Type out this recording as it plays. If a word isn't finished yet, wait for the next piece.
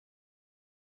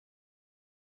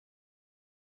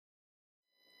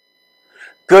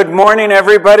Good morning,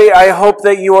 everybody. I hope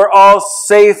that you are all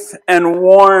safe and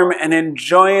warm and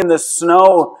enjoying the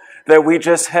snow that we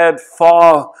just had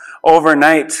fall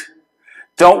overnight.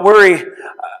 Don't worry,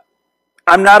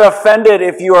 I'm not offended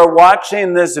if you are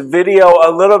watching this video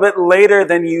a little bit later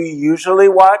than you usually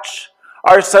watch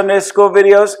our Sunday school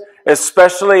videos,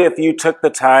 especially if you took the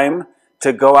time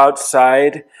to go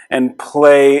outside and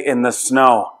play in the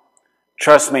snow.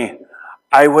 Trust me,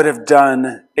 I would have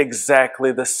done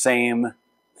exactly the same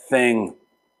thing.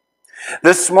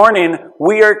 This morning,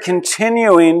 we are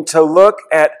continuing to look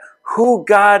at who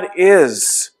God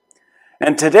is.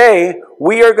 And today,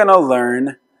 we are going to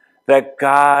learn that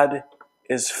God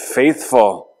is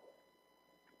faithful.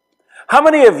 How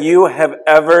many of you have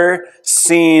ever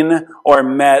seen or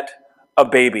met a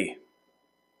baby?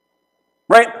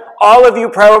 Right? All of you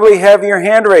probably have your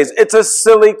hand raised. It's a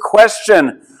silly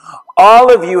question.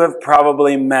 All of you have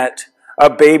probably met a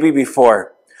baby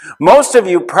before. Most of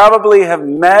you probably have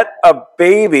met a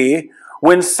baby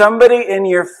when somebody in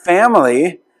your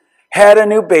family had a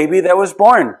new baby that was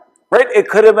born, right? It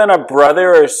could have been a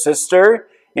brother or sister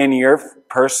in your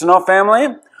personal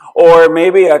family, or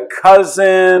maybe a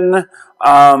cousin,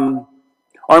 or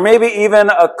maybe even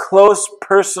a close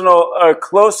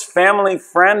family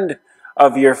friend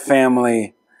of your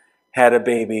family had a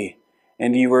baby,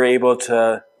 and you were able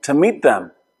to meet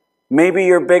them. Maybe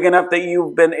you're big enough that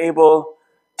you've been able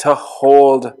to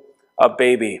hold a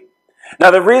baby.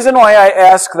 Now, the reason why I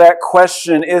ask that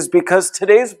question is because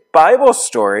today's Bible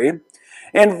story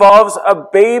involves a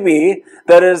baby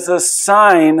that is a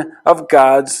sign of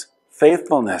God's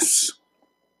faithfulness.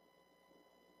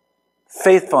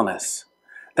 Faithfulness.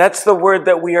 That's the word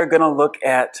that we are going to look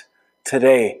at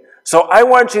today. So I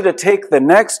want you to take the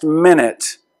next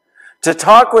minute to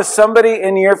talk with somebody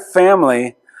in your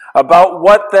family about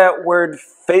what that word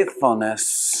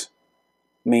faithfulness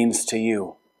means to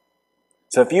you.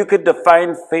 So if you could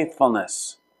define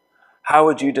faithfulness, how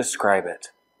would you describe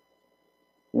it?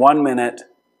 1 minute,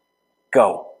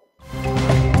 go.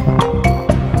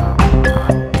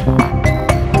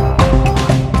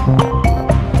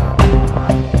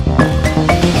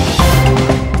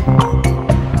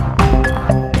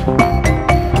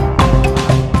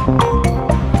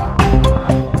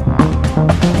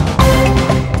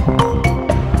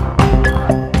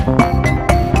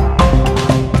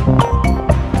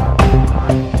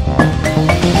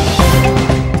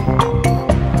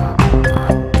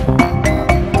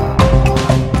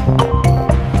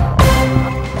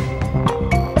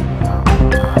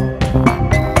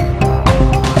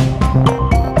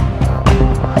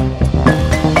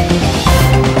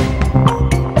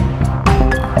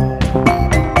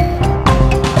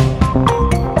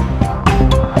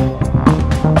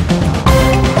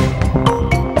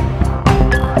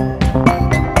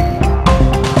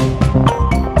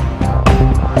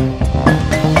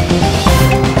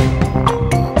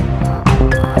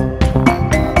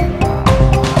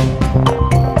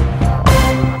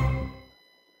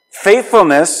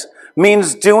 Faithfulness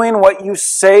means doing what you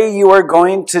say you are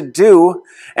going to do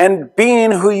and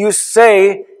being who you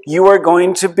say you are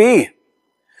going to be.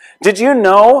 Did you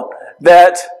know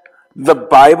that the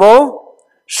Bible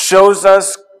shows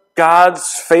us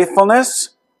God's faithfulness?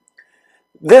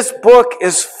 This book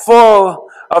is full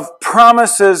of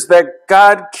promises that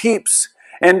God keeps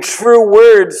and true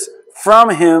words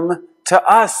from Him to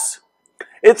us.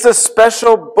 It's a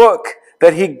special book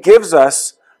that He gives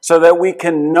us so that we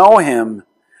can know Him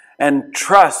and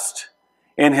trust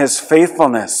in His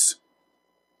faithfulness.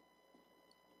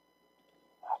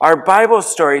 Our Bible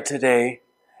story today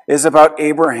is about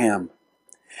Abraham.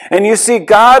 And you see,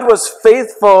 God was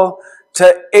faithful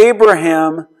to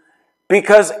Abraham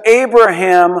because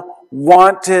Abraham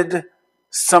wanted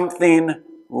something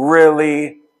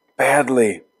really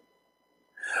badly.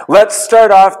 Let's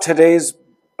start off today's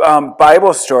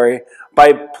Bible story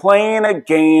by playing a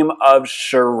game of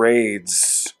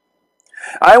charades.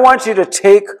 I want you to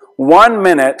take 1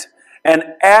 minute and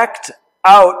act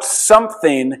out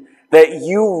something that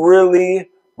you really,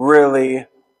 really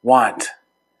want.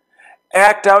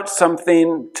 Act out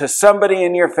something to somebody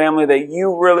in your family that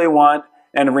you really want,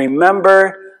 and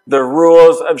remember the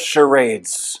rules of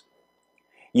charades.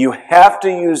 You have to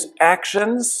use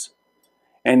actions,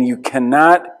 and you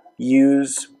cannot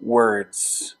use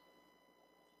words.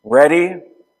 Ready?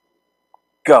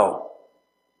 Go.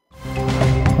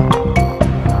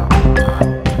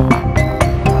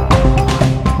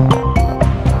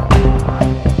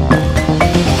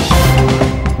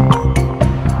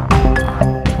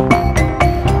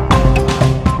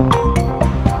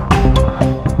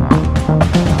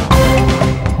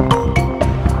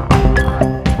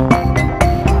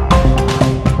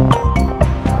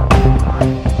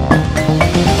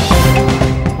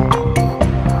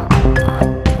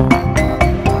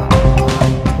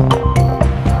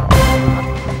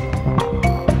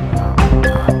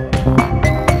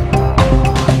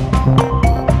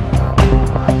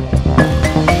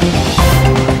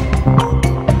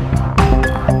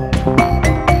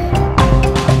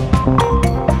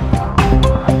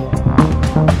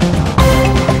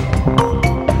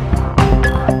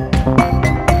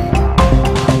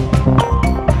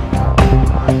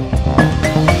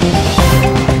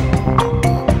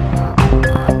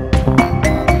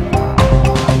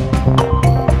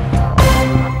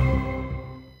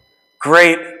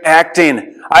 Great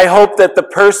acting. I hope that the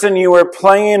person you were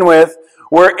playing with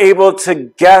were able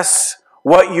to guess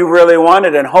what you really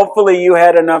wanted. And hopefully you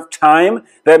had enough time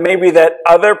that maybe that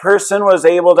other person was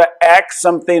able to act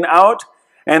something out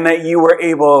and that you were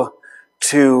able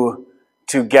to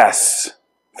guess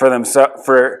for themselves,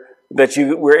 that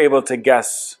you were able to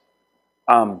guess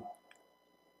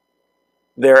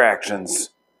their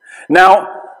actions.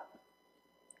 Now,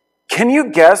 can you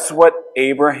guess what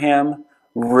Abraham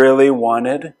really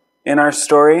wanted in our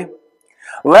story?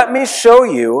 Let me show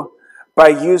you by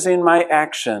using my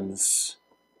actions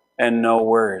and no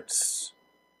words.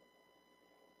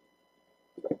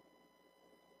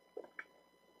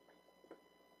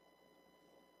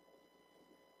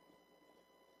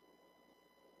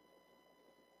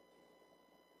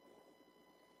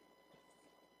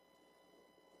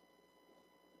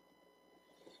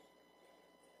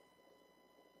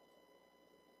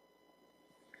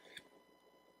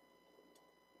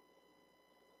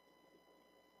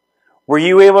 Were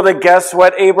you able to guess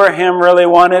what Abraham really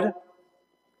wanted?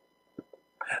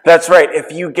 That's right.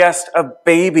 If you guessed a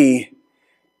baby,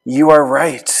 you are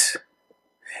right.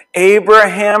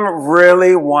 Abraham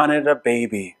really wanted a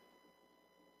baby.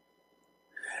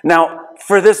 Now,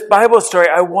 for this Bible story,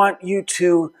 I want you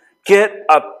to get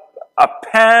a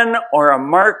pen or a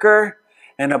marker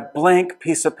and a blank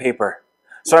piece of paper.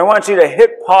 So I want you to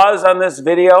hit pause on this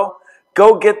video,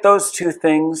 go get those two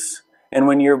things, and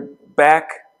when you're back,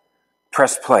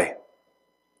 press play.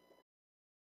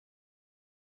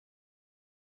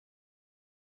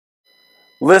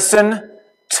 Listen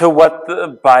to what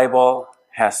the Bible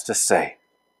has to say.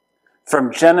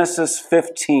 From Genesis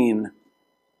 15.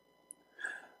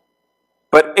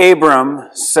 But Abram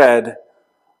said,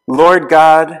 Lord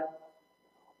God,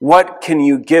 what can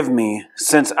you give me,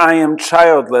 since I am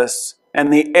childless,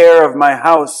 and the heir of my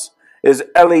house is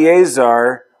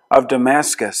Eleazar of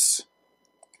Damascus?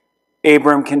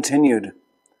 Abram continued,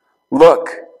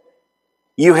 Look,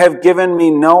 you have given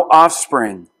me no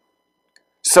offspring,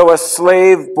 so a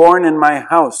slave born in my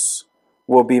house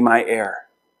will be my heir.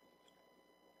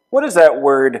 What does that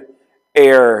word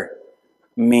heir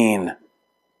mean?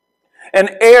 An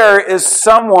heir is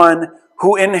someone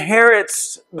who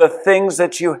inherits the things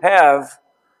that you have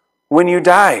when you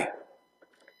die.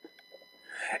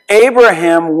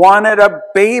 Abraham wanted a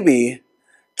baby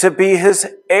to be his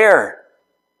heir.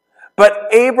 But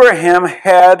Abraham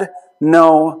had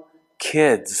no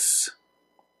kids.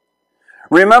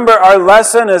 Remember, our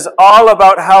lesson is all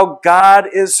about how God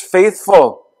is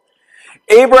faithful.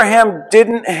 Abraham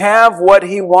didn't have what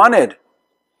he wanted,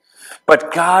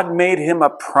 but God made him a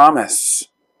promise.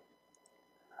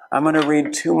 I'm going to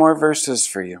read two more verses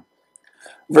for you.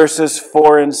 Verses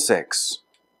 4 and 6.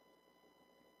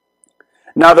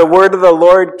 Now the word of the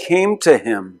Lord came to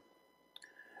him.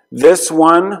 This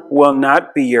one will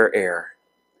not be your heir.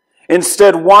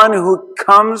 Instead, one who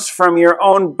comes from your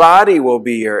own body will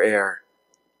be your heir.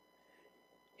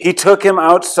 He took him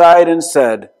outside and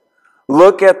said,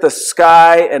 Look at the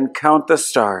sky and count the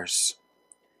stars,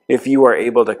 if you are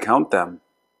able to count them.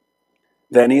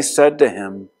 Then he said to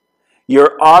him,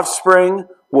 Your offspring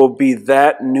will be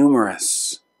that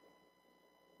numerous.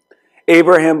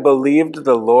 Abraham believed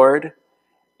the Lord,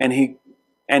 and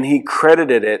he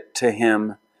credited it to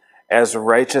him as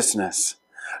righteousness.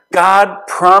 God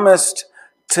promised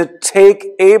to take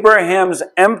Abraham's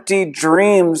empty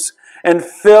dreams and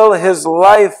fill his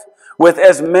life with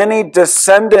as many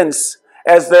descendants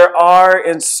as there are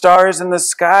in stars in the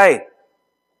sky.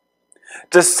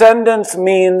 Descendants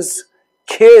means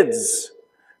kids,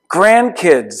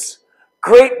 grandkids,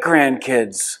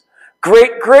 great-grandkids,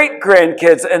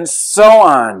 great-great-grandkids, and so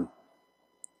on.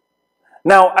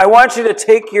 Now, I want you to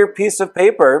take your piece of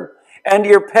paper and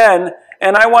your pen,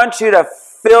 and I want you to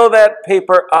fill that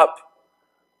paper up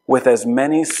with as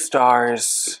many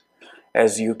stars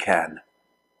as you can.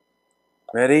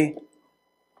 Ready?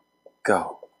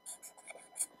 Go.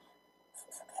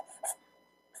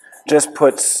 Just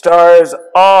put stars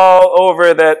all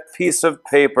over that piece of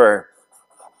paper.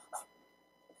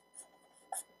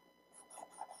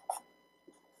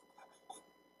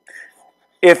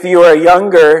 If you are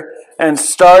younger and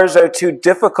stars are too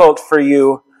difficult for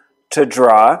you to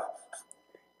draw,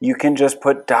 you can just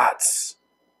put dots.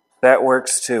 That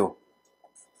works too.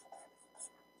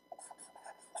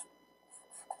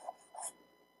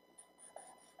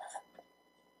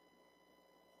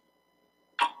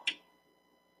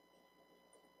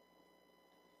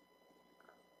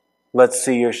 Let's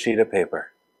see your sheet of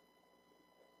paper.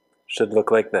 Should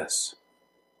look like this.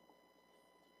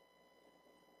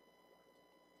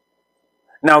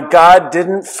 Now, God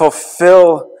didn't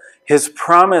fulfill his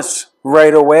promise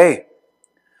right away.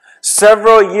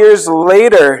 Several years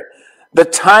later, the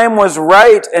time was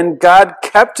right and God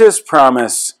kept his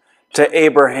promise to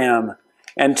Abraham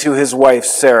and to his wife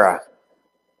Sarah.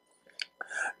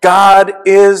 God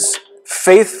is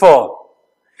faithful.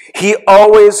 He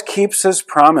always keeps his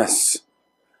promise.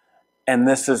 And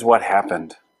this is what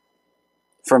happened.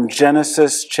 From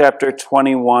Genesis chapter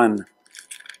 21.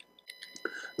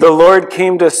 The Lord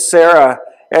came to Sarah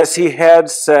as he had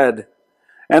said,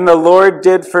 and the Lord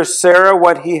did for Sarah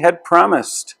what he had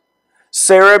promised.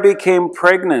 Sarah became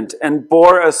pregnant and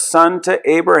bore a son to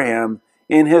Abraham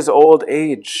in his old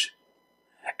age.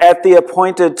 At the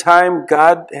appointed time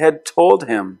God had told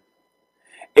him,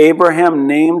 Abraham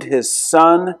named his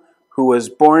son who was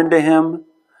born to him,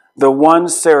 the one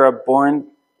Sarah born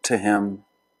to him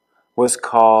was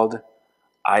called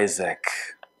Isaac.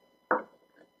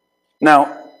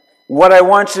 Now, what I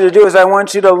want you to do is I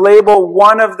want you to label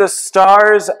one of the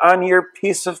stars on your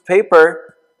piece of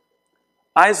paper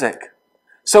Isaac.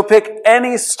 So pick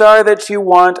any star that you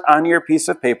want on your piece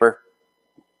of paper.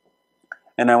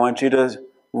 And I want you to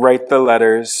write the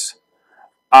letters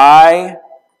I-S-A-A-C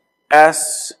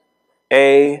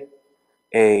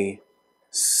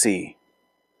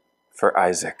for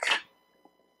Isaac.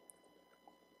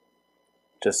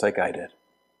 Just like I did.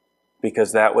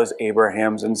 Because that was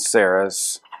Abraham's and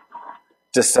Sarah's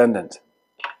descendant,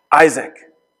 Isaac.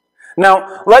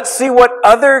 Now, let's see what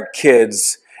other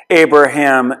kids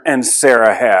Abraham and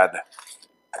Sarah had.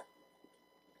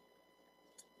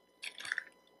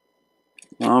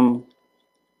 Not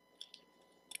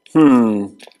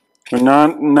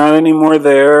anymore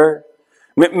there.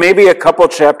 Maybe a couple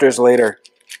chapters later.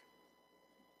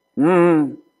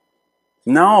 No.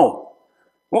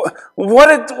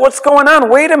 What's going on?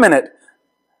 Wait a minute.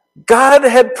 God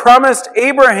had promised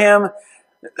Abraham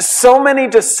so many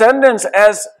descendants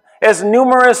as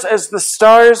numerous as the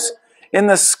stars in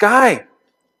the sky.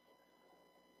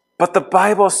 But the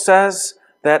Bible says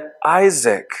that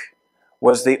Isaac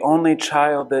was the only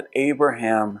child that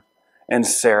Abraham and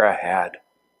Sarah had.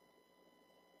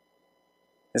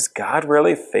 Is God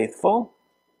really faithful?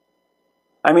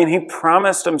 I mean, he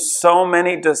promised him so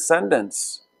many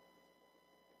descendants,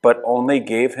 but only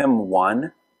gave him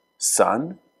one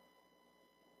son?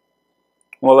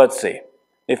 Well, let's see.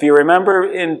 If you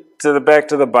remember back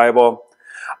to the Bible,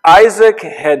 Isaac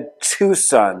had two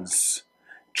sons,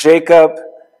 Jacob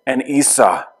and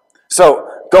Esau. So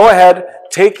go ahead,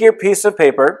 take your piece of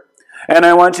paper, and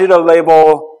I want you to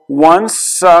label one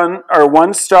son or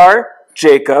one star,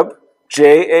 Jacob,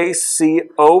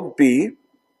 J-A-C-O-B,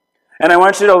 and I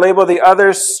want you to label the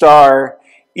other star,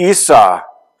 Esau.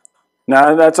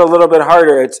 Now that's a little bit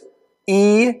harder. It's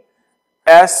E-S-A-U.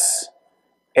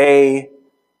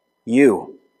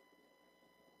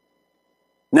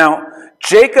 Now,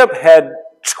 Jacob had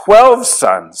 12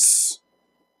 sons.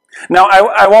 Now,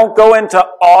 I won't go into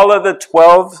all of the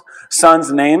 12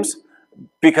 sons' names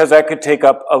because that could take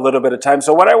up a little bit of time.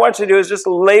 So what I want you to do is just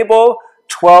label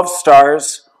 12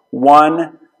 stars,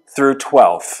 1 through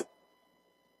 12.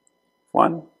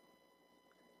 1,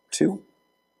 2,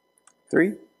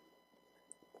 3,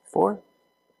 4,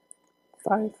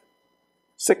 5,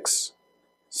 6,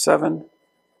 7,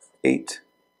 8,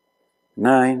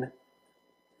 9,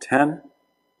 10,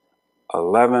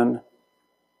 11,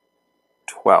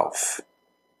 12.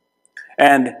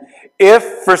 And if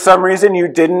for some reason you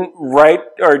didn't write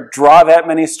or draw that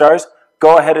many stars,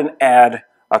 go ahead and add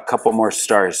a couple more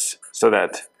stars so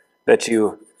that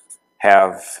you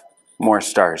have more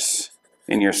stars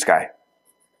in your sky.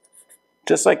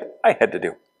 Just like I had to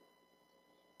do.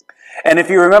 And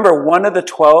if you remember, one of the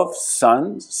 12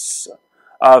 sons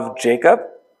of Jacob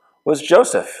was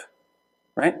Joseph.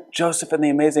 Right? Joseph in the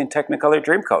amazing Technicolor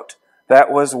Dreamcoat.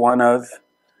 That was one of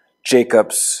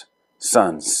Jacob's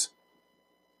sons.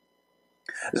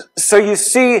 So you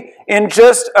see, in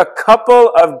just a couple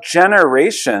of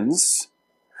generations,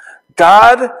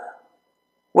 God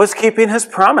was keeping his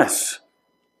promise.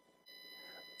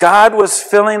 God was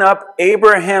filling up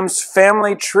Abraham's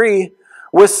family tree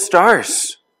with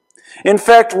stars. In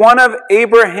fact, one of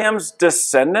Abraham's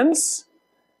descendants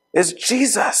is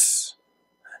Jesus.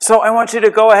 So I want you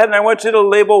to go ahead and I want you to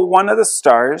label one of the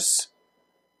stars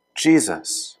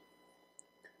Jesus.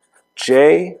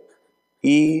 J-E-S-U-S.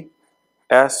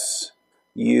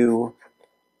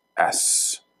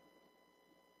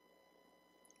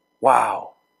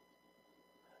 Wow.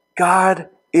 God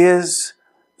is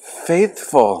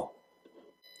faithful.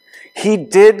 He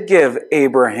did give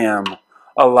Abraham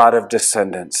a lot of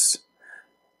descendants.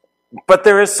 But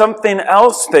there is something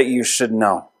else that you should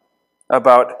know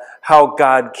about how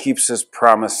God keeps his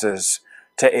promises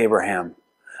to Abraham.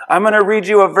 I'm going to read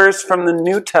you a verse from the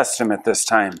New Testament this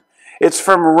time. It's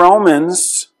from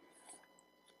Romans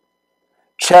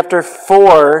chapter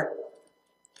 4,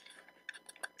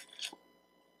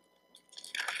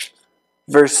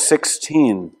 verse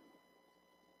 16.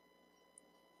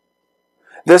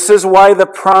 This is why the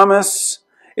promise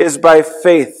is by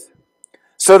faith,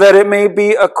 so that it may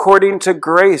be according to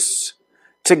grace,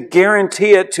 to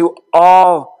guarantee it to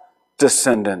all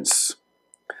descendants,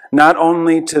 not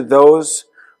only to those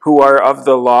who are of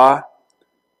the law,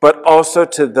 but also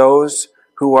to those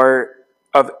who are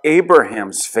of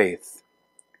Abraham's faith.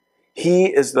 He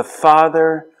is the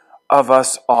father of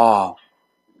us all.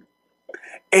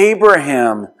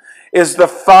 Abraham is the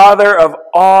father of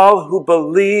all who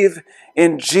believe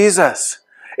in Jesus.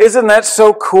 Isn't that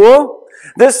so cool?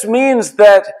 This means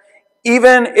that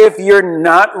even if you're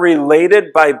not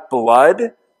related by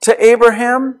blood to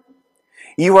Abraham,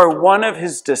 you are one of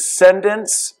his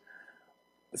descendants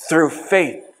through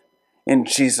faith in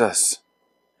Jesus.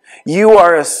 You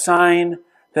are a sign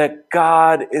that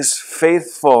God is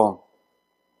faithful.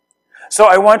 So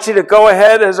I want you to go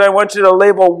ahead as I want you to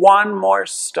label one more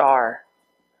star.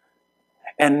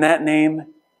 And that name,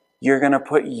 you're going to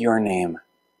put your name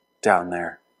down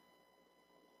there.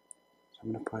 So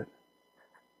I'm going to put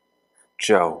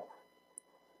Joe.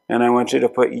 And I want you to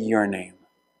put your name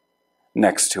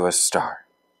next to a star.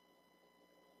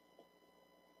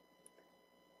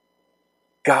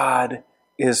 God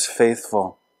is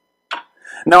faithful.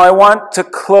 Now I want to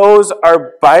close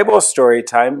our Bible story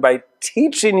time by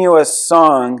teaching you a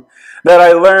song that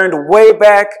I learned way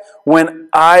back when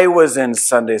I was in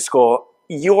Sunday school.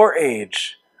 Your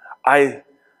age, I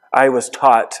was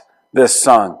taught this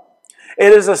song.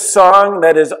 It is a song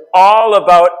that is all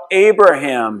about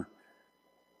Abraham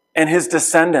and his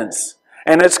descendants.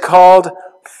 And it's called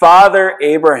Father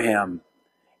Abraham.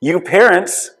 You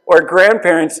parents or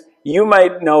grandparents, you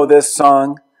might know this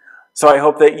song. So I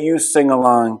hope that you sing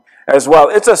along as well.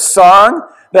 It's a song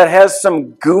that has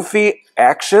some goofy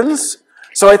actions.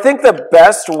 So I think the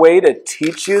best way to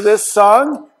teach you this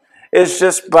song is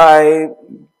just by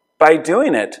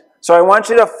doing it. So I want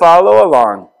you to follow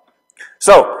along.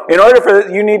 So in order for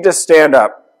that, you need to stand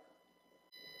up.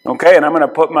 Okay, and I'm going to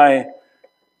put my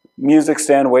music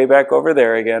stand way back over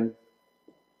there again.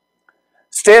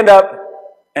 Stand up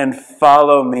and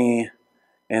follow me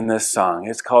in this song.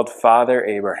 It's called Father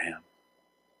Abraham.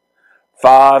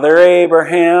 Father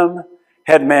Abraham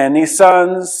had many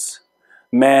sons.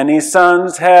 Many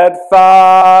sons had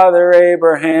Father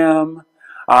Abraham.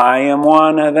 I am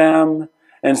one of them,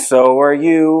 and so are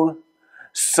you.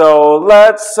 So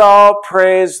let's all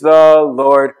praise the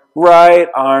Lord. Right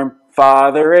arm.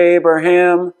 Father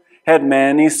Abraham had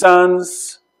many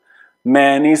sons.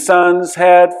 Many sons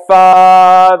had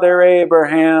Father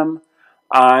Abraham.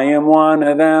 I am one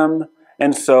of them,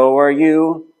 and so are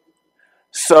you.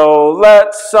 So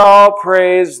let's all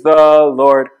praise the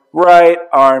Lord. Right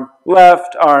arm,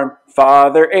 left arm.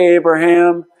 Father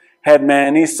Abraham had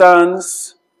many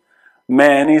sons.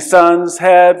 Many sons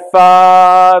had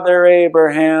Father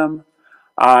Abraham.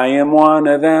 I am one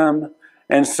of them,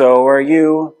 and so are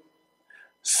you.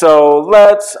 So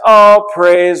let's all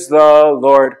praise the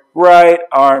Lord. Right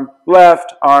arm,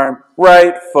 left arm,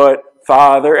 right foot.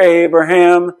 Father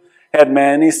Abraham had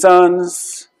many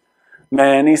sons.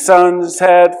 Many sons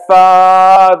had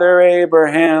Father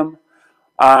Abraham.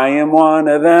 I am one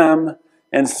of them,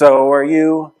 and so are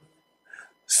you.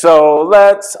 So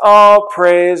let's all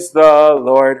praise the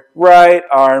Lord. Right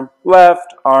arm,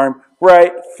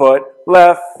 right foot,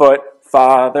 left foot.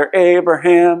 Father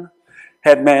Abraham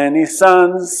had many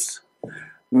sons.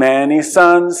 Many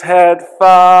sons had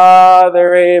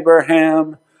Father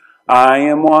Abraham. I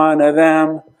am one of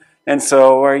them, and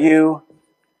so are you.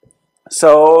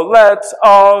 So let's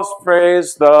all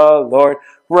praise the Lord.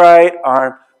 Right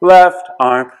arm,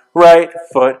 right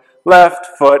foot, left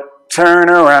foot. Turn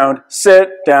around,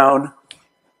 sit down.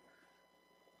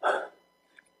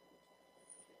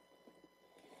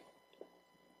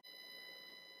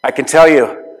 I can tell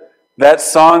you, that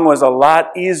song was a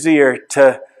lot easier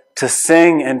to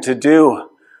sing and to do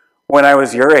when I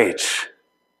was your age.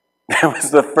 That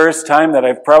was the first time that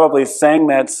I've probably sang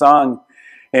that song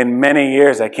in many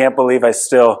years. I can't believe I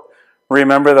still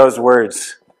remember those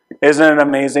words. Isn't it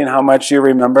amazing how much you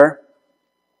remember?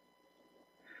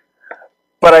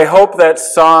 But I hope that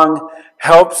song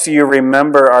helps you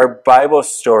remember our Bible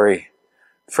story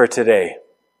for today.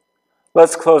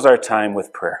 Let's close our time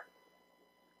with prayer.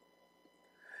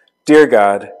 Dear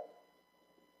God,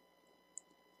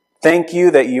 thank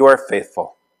you that you are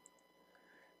faithful.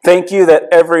 Thank you that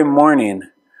every morning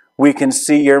we can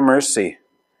see your mercy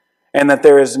and that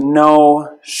there is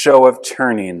no show of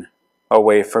turning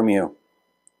away from you.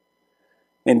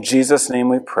 In Jesus' name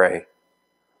we pray.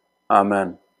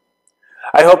 Amen.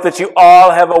 I hope that you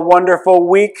all have a wonderful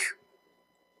week,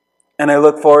 and I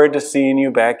look forward to seeing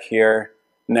you back here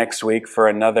next week for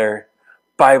another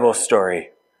Bible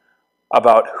story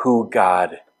about who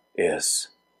God is.